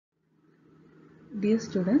Dear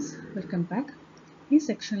students, welcome back. ഈ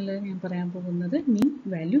സെക്ഷനിൽ ഞാൻ പറയാൻ പോകുന്നത് മീൻ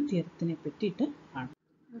വാല്യൂ തിയറത്തിനെ പറ്റിയിട്ട് ആണ്.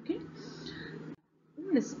 Okay,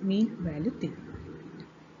 what is mean value theorem?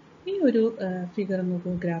 ഈ ഒരു ഫിഗർ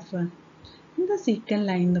നോക്കൂ, ഗ്രാഫ്. എന്താ സീക്കൻ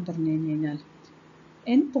ലൈൻ എന്ന് പറഞ്ഞു കഴിഞ്ഞാൽ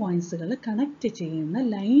എൻ പോയിന്റ്സുകൾ കണക്ട് ചെയ്യുന്ന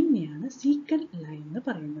ലൈനെയാണ് സീക്കൻ ലൈൻ എന്ന്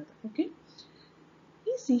പറയുന്നത്. ഓക്കെ,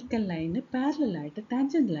 ഈ സീക്കൻ ലൈന് പാരലായിട്ട്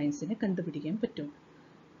ടാൻജന്റ് ലൈൻസിനെ കണ്ടുപിടിക്കാൻ പറ്റും.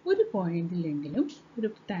 ഒരു പോയിന്റിലെങ്കിലും ഒരു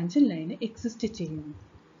ടാൻജന്റ് ലൈന് എക്സിസ്റ്റ് ചെയ്യുന്നു.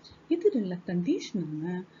 ഇതിലുള്ള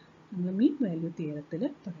കണ്ടീഷനാണ് നമ്മൾ മീൻ വാല്യൂ തിയറത്തിൽ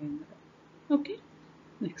പറയുന്നത്. ഓക്കെ,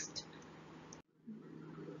 നെക്സ്റ്റ്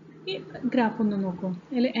ഈ ഗ്രാഫ് ഒന്ന് നോക്കൂ.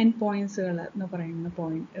 അതിൽ എൻ പോയിന്റ്സുകൾ എന്ന് പറയുന്ന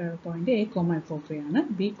point A comma F of A ആണ്,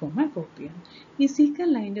 B comma F of B ആണ്. ഈ സീക്കൻ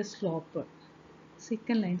ലൈൻ്റെ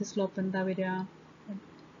സ്ലോപ്പ് എന്താ വരിക?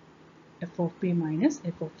 F of B minus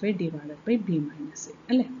F of A divided by B minus A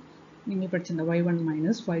അല്ലേ? നിങ്ങൾ പഠിച്ചിട്ടുണ്ട് y1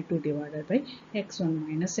 minus y2 divided by x1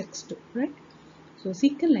 minus x2, right? So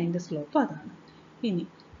secant ലൈൻ്റെ slope അതാണ്. ഇനി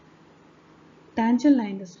tangent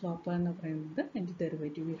ലൈൻ്റെ slope എന്ന് പറയുന്നത് അതിൻ്റെ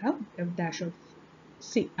derivative we have F dash of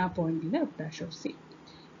C. ആ പോയിന്റിൽ എഫ് ഡാഷ് ഓഫ് സി.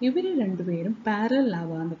 ഇവർ രണ്ടുപേരും പാരലൽ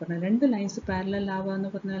ആവുക എന്ന് പറഞ്ഞാൽ, രണ്ട് ലൈൻസ് പാരലൽ ആവുക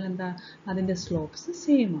എന്ന് പറഞ്ഞാൽ എന്താ? അതിൻ്റെ സ്ലോപ്സ്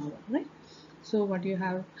സെയിം ആവുക, right? So what you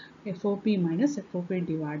have F of B minus F of A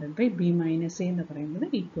divided by B minus A എന്ന് പറയുന്നത്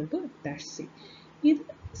equal to F dash C. ഇത്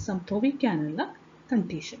സംഭവിക്കാനുള്ള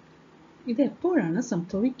കണ്ടീഷൻ, ഇത് എപ്പോഴാണ്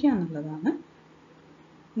സംഭവിക്കുക എന്നുള്ളതാണ്,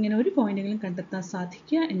 ഇങ്ങനെ ഒരു പോയിന്റെങ്കിലും കണ്ടെത്താൻ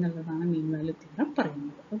സാധിക്കുക എന്നുള്ളതാണ് മീൻ വാല്യൂ തിയറം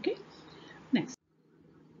പറയുന്നത്. Okay, next.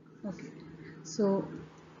 ഓക്കെ, സോ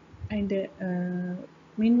അതിൻ്റെ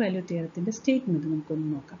മീൻ വാല്യൂ തിയറത്തിൻ്റെ സ്റ്റേറ്റ്മെൻറ്റ് നമുക്കൊന്ന്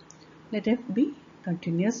നോക്കാം. Let F B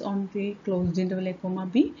continuous on the closed interval A comma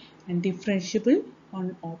B and differentiable on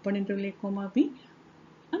open interval A comma B.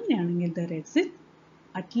 അങ്ങനെയാണെങ്കിൽ there exist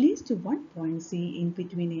at least one point C in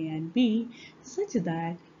between A and B such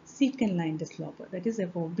that secant line slope, that is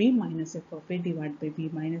f of B minus f of A divided by B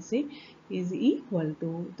minus A, is equal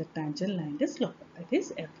to the tangent line slope, that is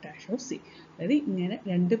f dash of C. അതായത് ഇങ്ങനെ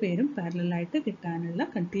രണ്ടുപേരും parallel ആയിട്ട്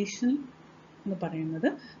കിട്ടാനുള്ള condition എന്ന് പറയുന്നത്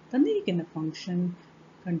തന്നിരിക്കുന്ന function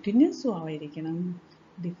കണ്ടിന്യൂസും ആയിരിക്കണം,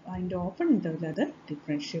 അതിൻ്റെ ഓപ്പൺ ഇൻ്റർവൽ അത്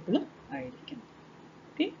ഡിഫറൻഷ്യബിൾ ആയിരിക്കണം.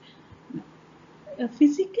 ഓക്കെ,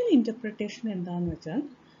 ഫിസിക്കൽ ഇൻ്റർപ്രിട്ടേഷൻ എന്താണെന്ന് വെച്ചാൽ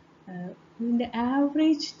ഇതിൻ്റെ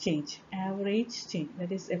average change,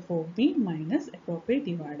 that is F of B minus F of A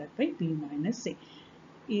divided by B minus A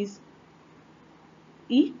is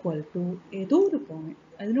equal to ഏതോ ഒരു പോയിന്റ്,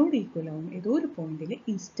 അതിനോട് ഈക്വൽ ആവും ഏതോ ഒരു പോയിന്റിൽ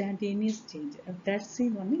ഇൻസ്റ്റാൻറ്റേനിയസ് ചേഞ്ച്. എഫ് ഡാഷ് സി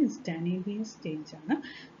എന്ന് പറഞ്ഞാൽ ഇൻസ്റ്റാൻറ്റേനിയസ് ചേഞ്ച് ആണ്,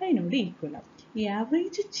 അതിനോട് ഈക്വൽ ആവും. ഈ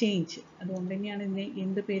ആവറേജ് ചേഞ്ച്, അതുകൊണ്ട് തന്നെയാണ് ഇതിന്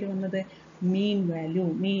എന്ത് പേര് വന്നത്? Mean value.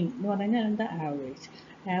 മീൻ എന്ന് പറഞ്ഞാൽ എന്താ?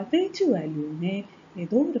 ആവറേജ് വാല്യൂവിനെ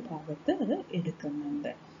ഏതോ ഒരു ഭാഗത്ത് അത് എടുക്കുന്നുണ്ട്.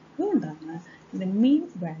 അതുകൊണ്ടാണ് ഇത് മീൻ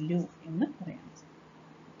വാല്യൂ എന്ന് പറയുന്നത്,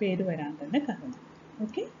 പേര് വരാൻ തന്നെ കാരണം.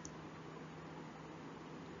 ഓക്കെ,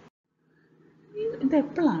 ഇത്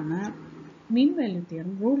എപ്പോഴാണ് മീൻ വാല്യൂ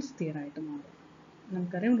തിയറം റോൾസ് തിയറായിട്ട് മാറും?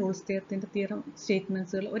 നമുക്കറിയാം റോൾസ് തിയറത്തിൻ്റെ തിയറം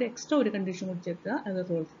സ്റ്റേറ്റ്മെൻറ്റ്സുകൾ ഒരു എക്സ്ട്രാ ഒരു കണ്ടീഷൻ കൂടി ചേർക്കുക, അത്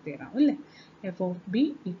റോൾസ് തിയറാണ് അല്ലേ? F of B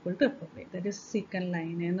equal to F of A, that is secant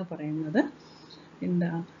line എന്ന് പറയുന്നത്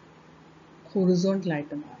എന്താ?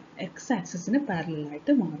 ഹൊറിസോണ്ടലായിട്ട് മാറും, എക്സ് ആക്സിസിന്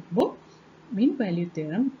പാരലായിട്ട് മാറുമ്പോൾ mean value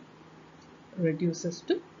theorem reduces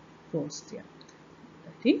to Rolle's theorem.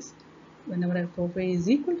 That is, whenever f of a is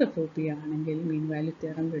equal to f of b ആണെങ്കിൽ mean value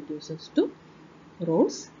theorem reduces to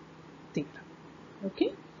Rolle's theorem. Okay?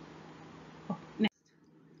 Next,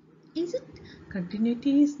 is it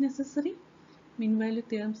continuity is necessary? Mean value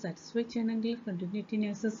theorem satisfy ചെയ്യണമെങ്കിൽ continuity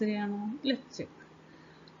necessary ആണോ? Let's check.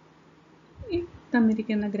 ഈ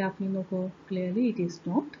തന്നിരിക്കുന്ന ഗ്രാഫിൽ നോക്കൂ, clearly it is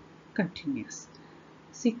not continuous.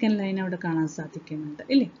 Secant line അവിടെ കാണാൻ സാധിക്കുന്നുണ്ട്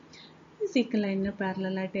ഇല്ലേ? ഈ സീക്കൻ ലൈനിന്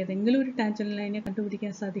പാരലായിട്ട് ഏതെങ്കിലും ഒരു ടാൻജന്റ് ലൈനെ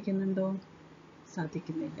കണ്ടുപിടിക്കാൻ സാധിക്കുന്നുണ്ടോ?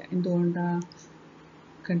 സാധിക്കുന്നില്ല. എന്തുകൊണ്ടാണ്?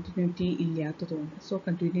 കണ്ടിന്യൂറ്റി ഇല്ലാത്തതുകൊണ്ട്. So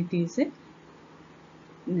continuity is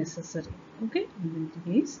necessary. Okay,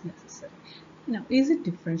 continuity is necessary. Now is it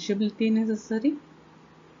differentiability necessary?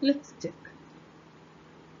 Let's check.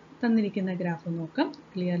 തന്നിരിക്കുന്ന ഗ്രാഫ് നോക്കാം.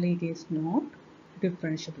 Clearly it is not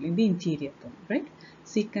differentiable in the interior point, right?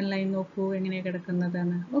 Secant line നോക്കൂ എങ്ങനെയാണ്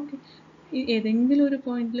കിടക്കുന്നതാണ്. ഓക്കെ, ഏതെങ്കിലും ഒരു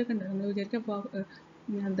പോയിന്റിൽ കണ്ട നമ്മൾ വിചാരിക്കാം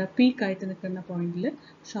എന്താ പീക്കായിട്ട് നിൽക്കുന്ന പോയിന്റിൽ,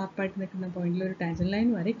 ഷാർപ്പായിട്ട് നിൽക്കുന്ന പോയിന്റിൽ ഒരു ടാൻജന്റ് ലൈൻ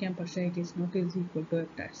വരയ്ക്കാം, പക്ഷേ it is not is equal to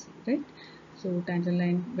F dash C, right? So tangent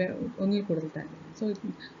line ഒന്നിൽ കൂടുതൽ ടാൻജന്റ് ലൈൻ, സോ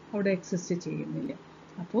അവിടെ എക്സിസ്റ്റ് ചെയ്യുന്നില്ല.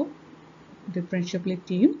 അപ്പോൾ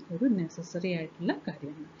ഡിഫറൻഷ്യബിലിറ്റിയും ഒരു നെസസറി ആയിട്ടുള്ള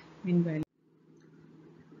കാര്യമാണ് മീൻ വാല്യൂ.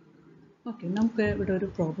 ഓക്കെ, നമുക്ക് ഇവിടെ ഒരു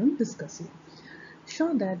പ്രോബ്ലം ഡിസ്കസ് ചെയ്യാം. Show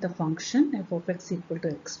that the function f of x equal to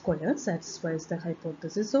x square satisfies the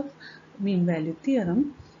hypothesis of mean value theorem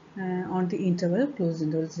on the interval closed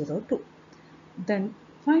interval 0 2. Then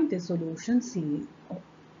find the solution C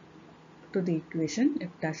to the equation f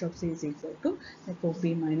dash of c is equal to f of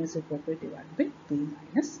b minus f of a divided by b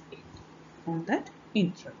minus a on that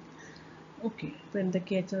interval. Okay, when the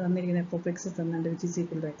case f of x which is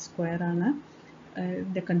equal to x square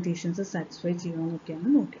the conditions are satisfied.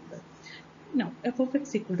 Now f of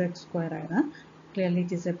x equal to x square clearly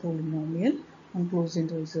it is a polynomial on closed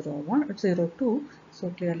interval 0, 2, so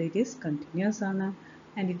clearly it is continuous and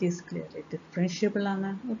it is clearly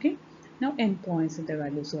differentiable. Okay, now endpoints in the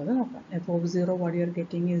values f of 0 what you are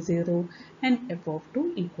getting is 0 and f of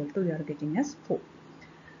 2 equal to you are getting as 4.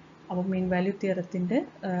 Our mean value theorem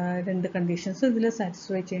the conditions will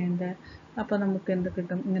satisfy change.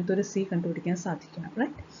 C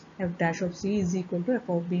right? F dash of c is equal to f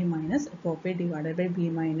of b minus f of a divided by b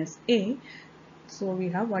minus a. So we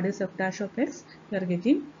have what is f dash of x? We are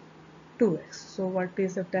getting 2x. So what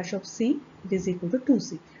is f dash of c? It is equal to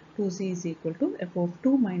 2c. 2c is equal to f of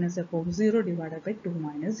 2 minus f of 0 divided by 2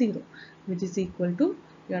 minus 0, which is equal to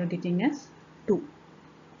you are getting as 2.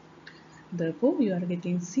 Therefore, you are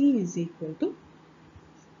getting c is equal to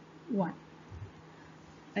 1.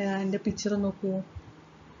 And the picture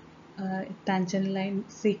tangent line,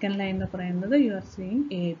 secant line you are seeing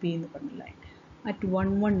AB in the line. At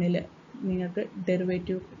 1, 1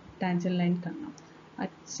 derivative tangent line at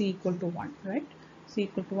c equal to 1, right? C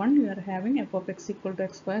equal to 1, you are having f of x equal to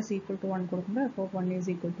x square, c equal to 1, f of 1 is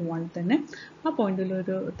equal to 1. Then a point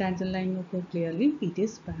tangent line clearly it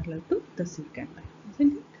is parallel to the secant line,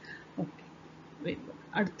 isn't it? Okay, very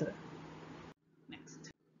good.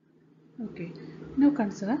 Next. Okay, now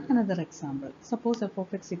consider another example. Suppose f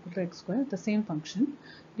of x equal to x square, the same function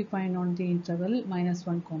defined on the interval minus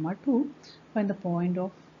 1, 2, find the point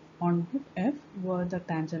of on f where the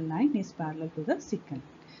tangent line is parallel to the secant line.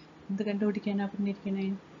 The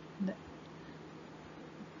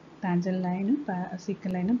tangent line and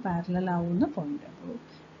secant line parallel avunna point.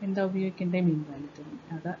 In the view can mean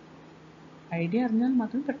value. Idea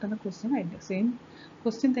question idea same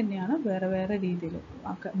question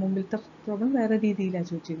problem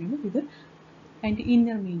and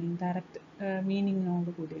inner meaning direct meaning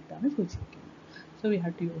so we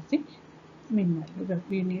have to use the mean value.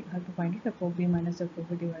 We have to find it f of b minus f of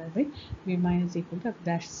b divided by b minus equal to f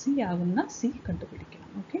dash c avunna c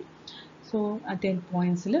okay, so at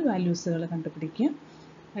endpoints values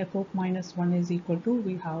f of minus 1 is equal to,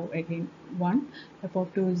 we have again 1, f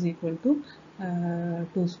of 2 is equal to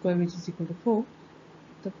 2 square which is equal to 4.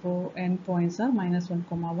 The endpoints are minus 1,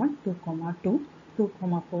 1, 2, 2, 2,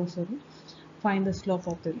 4, sorry. Find the slope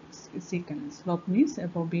of the secant. Slope means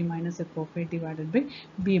f of b minus f of a divided by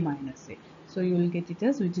b minus a. So you will get it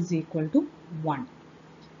as which is equal to 1.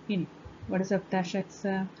 In what is f dash x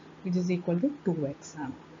which is equal to 2x.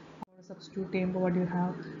 Substitute what you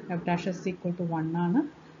have f dash is equal to 1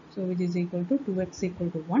 so which is equal to 2x equal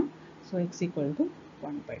to 1, so x equal to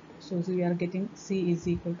 1 by 2. So we are getting c is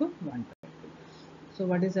equal to 1 by 2. So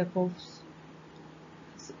what is f of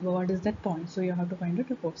what is that point? So you have to find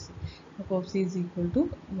out f of c. F of c is equal to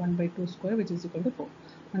 1 by 2 square which is equal to 4,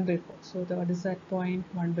 1 by 4. So what is that point?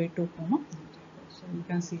 1 by 2 comma 1 by 4. So you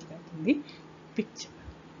can see that in the picture.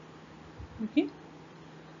 Okay.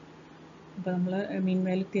 Mean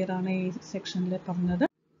value theorem section okay,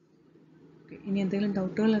 any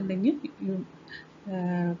doubt you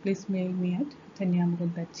please mail me at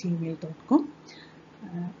dhanya@gmail.com.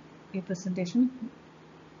 A presentation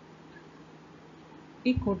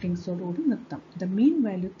quoting the mean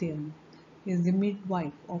value theorem is the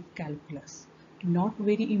midwife of calculus, not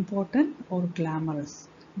very important or glamorous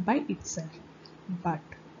by itself, but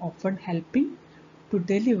often helping to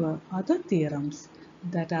deliver other theorems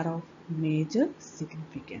that are of major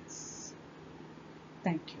significance.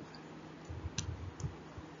 Thank you.